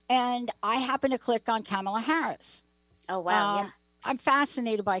 And I happened to click on Kamala Harris. Oh, wow. I'm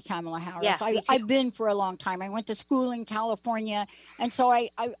fascinated by Kamala Harris. Yeah, I've been for a long time. I went to school in California. And so I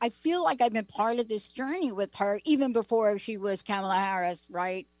feel like I've been part of this journey with her even before she was Kamala Harris,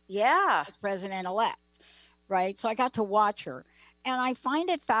 right? Yeah. As president-elect, right? So I got to watch her. And I find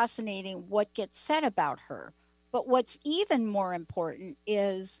it fascinating what gets said about her. But what's even more important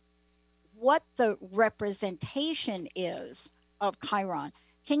is what the representation is of Chiron.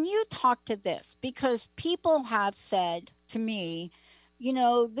 Can you talk to this? Because people have said to me,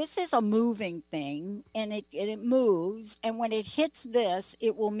 this is a moving thing and it moves. And when it hits this,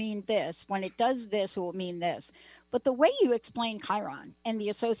 it will mean this. When it does this, it will mean this. But the way you explain Chiron and the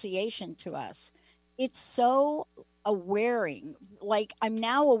association to us, it's so awareing. Like I'm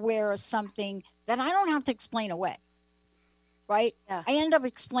now aware of something that I don't have to explain away. Right? Yeah. I end up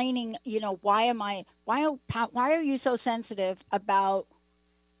explaining, why are you so sensitive about,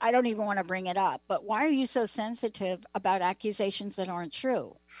 I don't even want to bring it up, but why are you so sensitive about accusations that aren't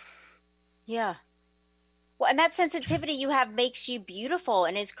true? Yeah. Well, and that sensitivity you have makes you beautiful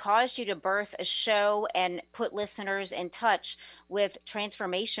and has caused you to birth a show and put listeners in touch with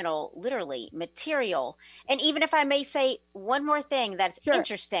transformational, literally, material. And even if I may say one more thing that's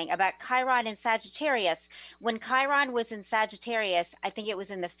interesting about Chiron and Sagittarius, when Chiron was in Sagittarius, I think it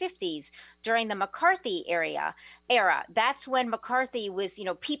was in the 50s, during the McCarthy era, that's when McCarthy was,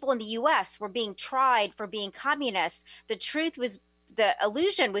 people in the U.S. were being tried for being communists. The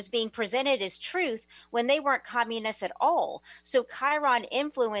illusion was being presented as truth when they weren't communists at all. So Chiron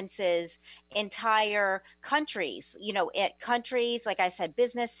influences entire countries, countries, like I said,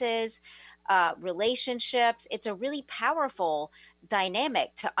 businesses, relationships. It's a really powerful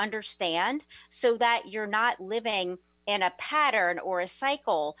dynamic to understand so that you're not living in a pattern or a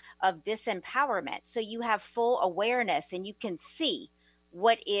cycle of disempowerment. So you have full awareness and you can see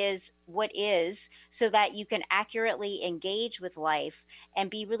what is, so that you can accurately engage with life and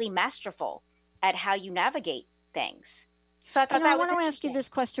be really masterful at how you navigate things. So I thought I want to ask you this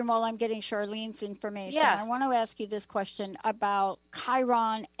question while I'm getting Charlene's information. Yeah. I want to ask you this question about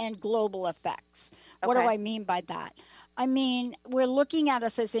Chiron and global effects. What do I mean by that? I mean, we're looking at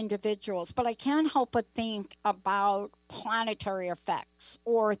us as individuals, but I can't help but think about planetary effects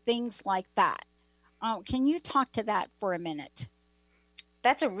or things like that. Can you talk to that for a minute?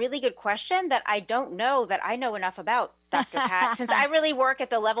 That's a really good question that I don't know that I know enough about, Dr. Pat, since I really work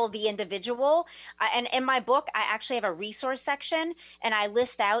at the level of the individual. And in my book, I actually have a resource section, and I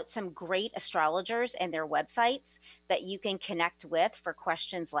list out some great astrologers and their websites that you can connect with for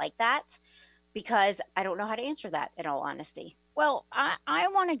questions like that, because I don't know how to answer that, in all honesty. Well, I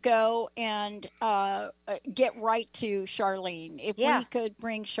want to go and get right to Charlene. If we could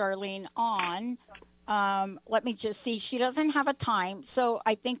bring Charlene on. Let me just see. She doesn't have a time. So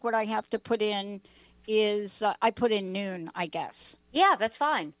I think what I have to put in is I put in noon, I guess. Yeah, that's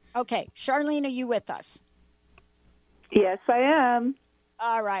fine. Okay. Charlene, are you with us? Yes, I am.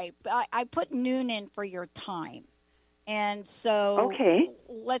 All right. I put noon in for your time. And so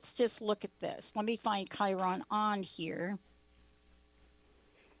let's just look at this. Let me find Chiron on here.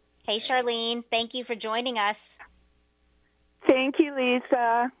 Hey, Charlene. Thank you for joining us. Thank you,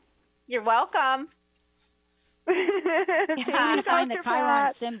 Lisa. You're welcome. I'm trying to find the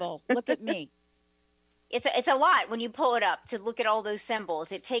Chiron symbol. Look at me. It's a lot when you pull it up to look at all those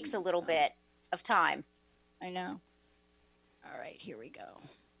symbols. It takes a little bit of time. I know. All right, here we go.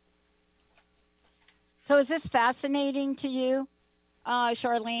 So is this fascinating to you,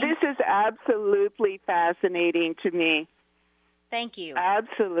 Charlene? This is absolutely fascinating to me. Thank you.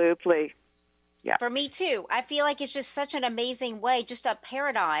 Absolutely. Yeah. For me too. I feel like it's just such an amazing way, just a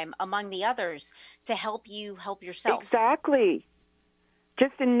paradigm among the others to help you help yourself. Exactly.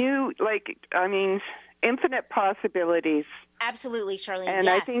 Just a new, infinite possibilities. Absolutely, Charlene. And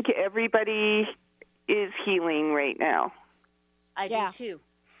yes. I think everybody is healing right now. I do too.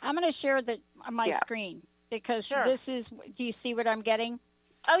 I'm going to share my screen because this is, do you see what I'm getting?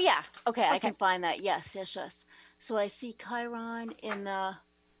 Oh, yeah. Okay, I can find that. Yes. So I see Chiron in the,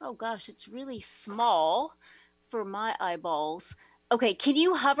 oh gosh, it's really small for my eyeballs. Okay, can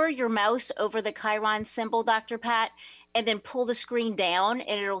you hover your mouse over the Chiron symbol, Dr. Pat, and then pull the screen down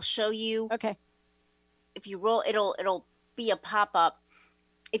and it'll show you. Okay. If you roll, it'll be a pop-up.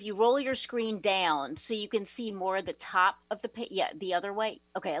 If you roll your screen down so you can see more of the top of the page. Yeah, the other way.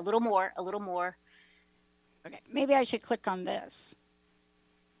 Okay, a little more. Okay, maybe I should click on this.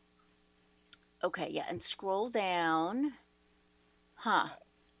 Okay, yeah, and scroll down. Huh.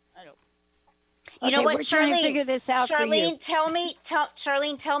 I don't. You know what, we're trying to figure this out for you.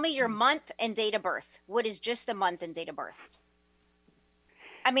 Charlene, tell me your month and date of birth. What is just the month and date of birth?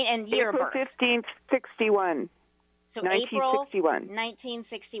 I mean, and year April of birth. 15th, 61. So 1961. April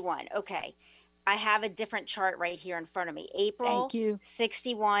 1961. Okay. I have a different chart right here in front of me. April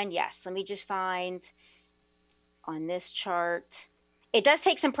 61. Yes. Let me just find on this chart. It does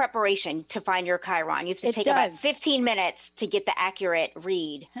take some prepreration to find your Chiron. You have to take about 15 minutes to get the accurate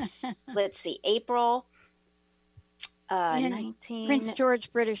read. Let's see. April 19. Prince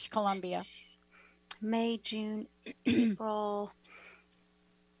George, British Columbia. May, June, April.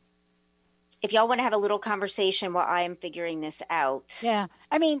 If y'all want to have a little conversation while I am figuring this out. Yeah.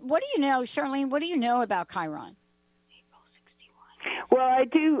 I mean, what do you know, Charlene? What do you know about Chiron? April 61. Well, I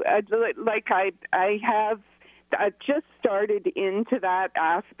do. I've just started into that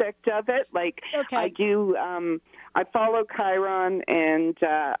aspect of it. I do. I follow Chiron, and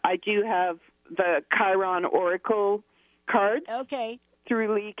I do have the Chiron Oracle cards. Okay.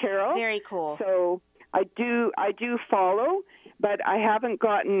 Through Lee Carroll. Very cool. So I do follow, but I haven't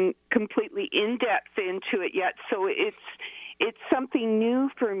gotten completely in depth into it yet. So it's something new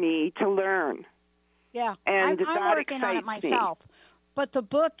for me to learn. Yeah, and I'm working on it myself. But the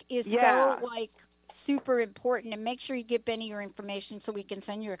book is so super important, and make sure you give Benny your information so we can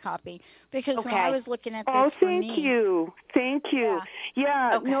send you a copy. Because when I was looking at this for me, thank you.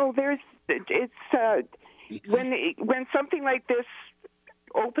 Yeah. No, when something like this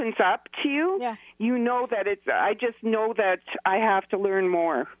opens up to you, you know that I just know that I have to learn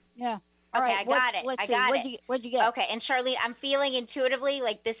more. Yeah. All right, I got it. Let's see. What'd you get? Okay, and Charlene, I'm feeling intuitively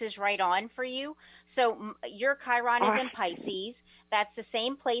like this is right on for you. So your Chiron is in Pisces. That's the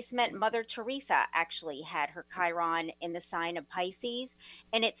same placement Mother Teresa actually had her Chiron in the sign of Pisces.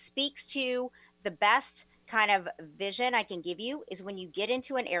 And it speaks to the best kind of vision I can give you is when you get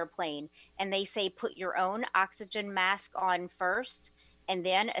into an airplane and they say put your own oxygen mask on first and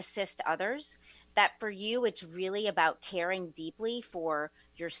then assist others. That for you, it's really about caring deeply for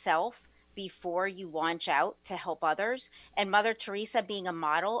yourself before you launch out to help others. And Mother Teresa being a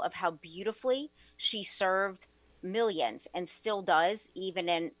model of how beautifully she served millions and still does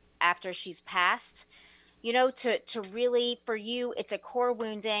even after she's passed. You know, to really, for you, it's a core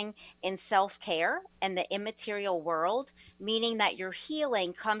wounding in self-care and the immaterial world, meaning that your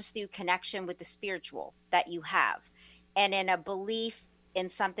healing comes through connection with the spiritual that you have and in a belief in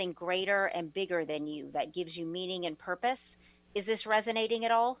something greater and bigger than you that gives you meaning and purpose. Is this resonating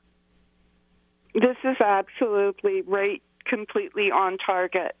at all? This is absolutely right, completely on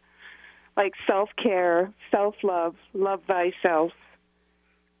target. Like self-care, self-love, love thyself.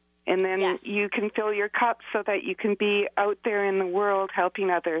 And then you can fill your cup so that you can be out there in the world helping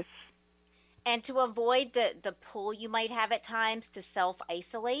others. And to avoid the pull you might have at times to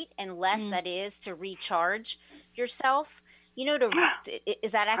self-isolate, and less that is to recharge yourself. You know,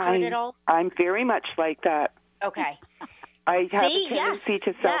 is that accurate at all? I'm very much like that. Okay. I have a tendency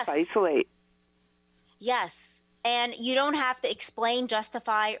to self-isolate. Yes. And you don't have to explain,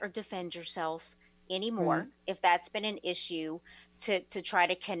 justify, or defend yourself anymore if that's been an issue to try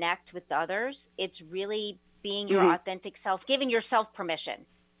to connect with others. It's really being your authentic self, giving yourself permission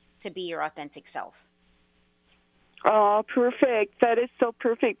to be your authentic self. Oh, perfect. That is so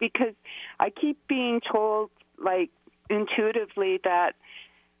perfect because I keep being told, like, intuitively that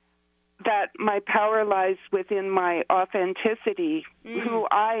my power lies within my authenticity, who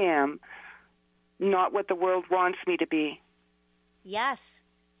I am, not what the world wants me to be. Yes,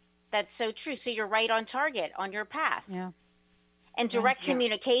 that's so true. So you're right on target on your path. Yeah. And direct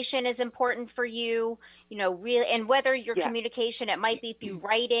communication is important for you, you know, really, and whether your communication, it might be through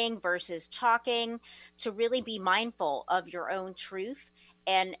writing versus talking, to really be mindful of your own truth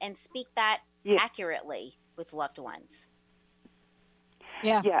and speak that accurately with loved ones.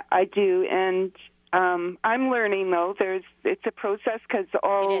 Yeah, I do. And I'm learning, though. It's a process because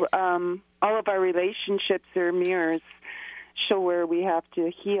all of our relationships are mirrors, show where we have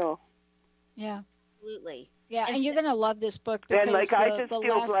to heal. Yeah. Absolutely. Yeah, and you're going to love this book because and like I just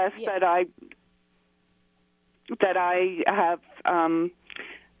feel blessed that I have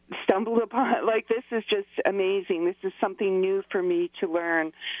stumbled upon. Like, this is just amazing. This is something new for me to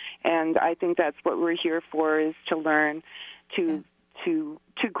learn, and I think that's what we're here for: is to learn, to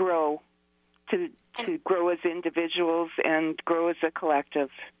grow, to grow as individuals and grow as a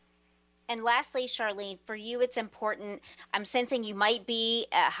collective. And lastly, Charlene, for you, it's important. I'm sensing you might be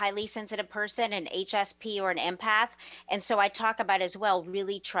a highly sensitive person, an HSP or an empath. And so I talk about as well,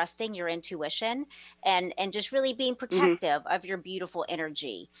 really trusting your intuition and just really being protective of your beautiful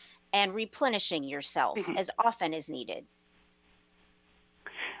energy and replenishing yourself as often as needed.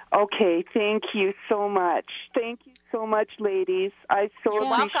 Okay, thank you so much. Thank you so much, ladies. I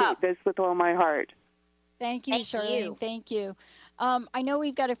appreciate this with all my heart. Thank you, Charlene. Thank you. I know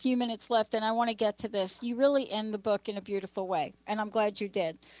we've got a few minutes left, and I want to get to this. You really end the book in a beautiful way, and I'm glad you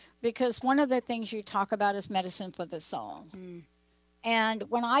did, because one of the things you talk about is medicine for the soul. And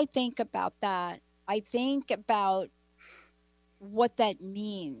when I think about that, I think about what that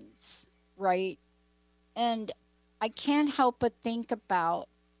means, right? And I can't help but think about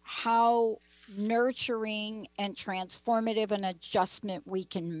how nurturing and transformative an adjustment we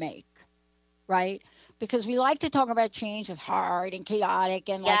can make, right? Because we like to talk about change as hard and chaotic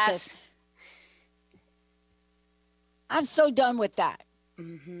and like this. I'm so done with that.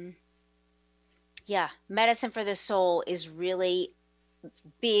 Yeah, medicine for the soul is really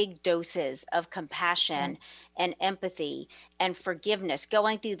big doses of compassion and empathy and forgiveness,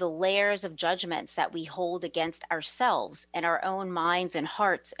 going through the layers of judgments that we hold against ourselves and our own minds and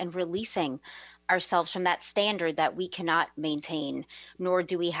hearts, and releasing ourselves from that standard that we cannot maintain, nor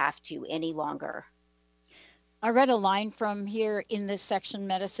do we have to any longer. I read a line from here in this section,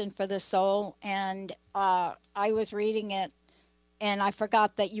 Medicine for the Soul, and I was reading it, and I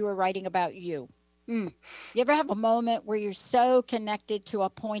forgot that you were writing about you. You ever have a moment where you're so connected to a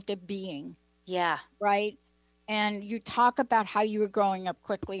point of being? Yeah. Right? And you talk about how you were growing up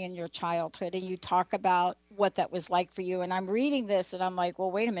quickly in your childhood, and you talk about what that was like for you. And I'm reading this, and I'm like,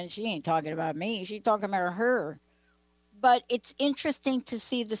 well, wait a minute, she ain't talking about me. She's talking about her. But it's interesting to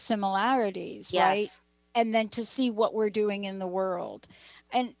see the similarities, right? And then to see what we're doing in the world.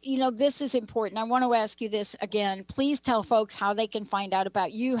 And, you know, this is important. I want to ask you this again. Please tell folks how they can find out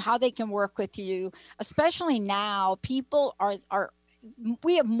about you, how they can work with you, especially now. People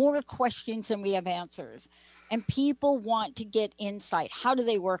we have more questions than we have answers. And people want to get insight. How do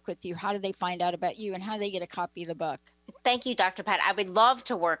they work with you? How do they find out about you? And how do they get a copy of the book? Thank you, Dr. Pat. I would love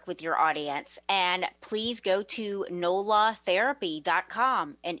to work with your audience. And please go to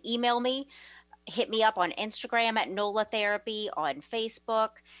nolatherapy.com and email me. Hit me up on Instagram at Nola Therapy, on Facebook,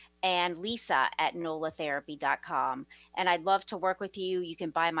 and Lisa at nolatherapy.com. And I'd love to work with you. You can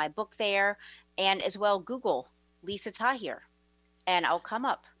buy my book there, and as well Google Lisa Tahir, and I'll come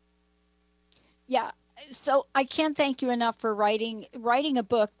up. Yeah. So I can't thank you enough for writing a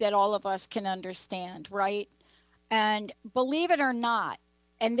book that all of us can understand, right? And believe it or not,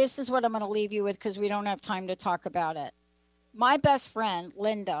 and this is what I'm going to leave you with because we don't have time to talk about it. My best friend,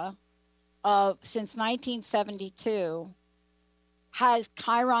 Linda, since 1972, has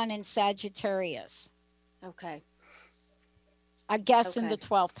Chiron in Sagittarius. Okay. I guess in the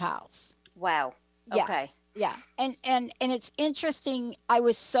 12th house. Wow. Yeah. Okay. Yeah. And it's interesting. I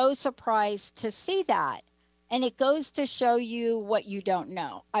was so surprised to see that. And it goes to show you what you don't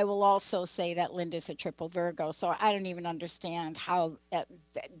know. I will also say that Linda's a triple Virgo, so I don't even understand how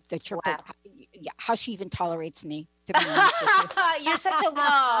the triple, how she even tolerates me, to be honest with you. You're such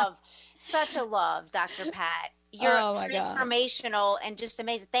a love, Dr. Pat. You're transformational and just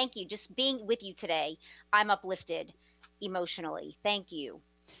amazing. Thank you. Just being with you today, I'm uplifted emotionally. Thank you.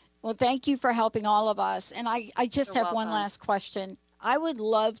 Well, thank you for helping all of us. And I just have one last question. I would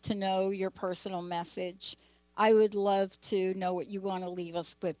love to know your personal message. I would love to know what you want to leave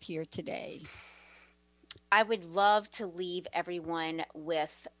us with here today. I would love to leave everyone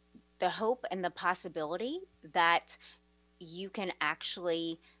with the hope and the possibility that you can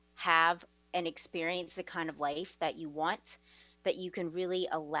actually have and experience the kind of life that you want, that you can really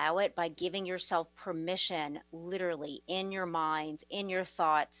allow it by giving yourself permission, literally in your mind, in your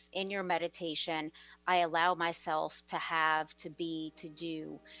thoughts, in your meditation. I allow myself to have, to be, to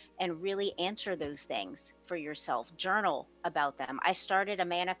do, and really answer those things for yourself. Journal about them. I started a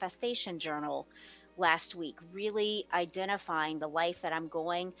manifestation journal last week, really identifying the life that I'm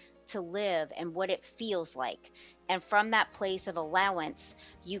going to live and what it feels like. And from that place of allowance,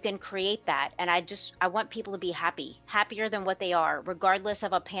 you can create that. And I want people to be happy, happier than what they are, regardless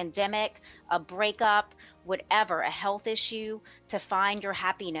of a pandemic, a breakup, whatever, a health issue, to find your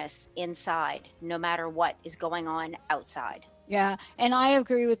happiness inside, no matter what is going on outside. Yeah, and I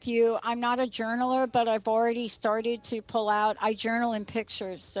agree with you. I'm not a journaler, but I've already started to pull out. I journal in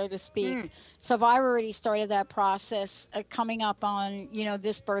pictures, so to speak. So I've already started that process coming up on,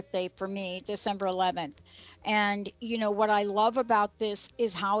 this birthday for me, December 11th. And, what I love about this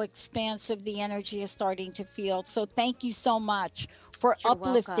is how expansive the energy is starting to feel. So thank you so much for You're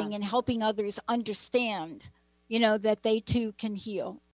uplifting welcome. and helping others understand, that they too can heal.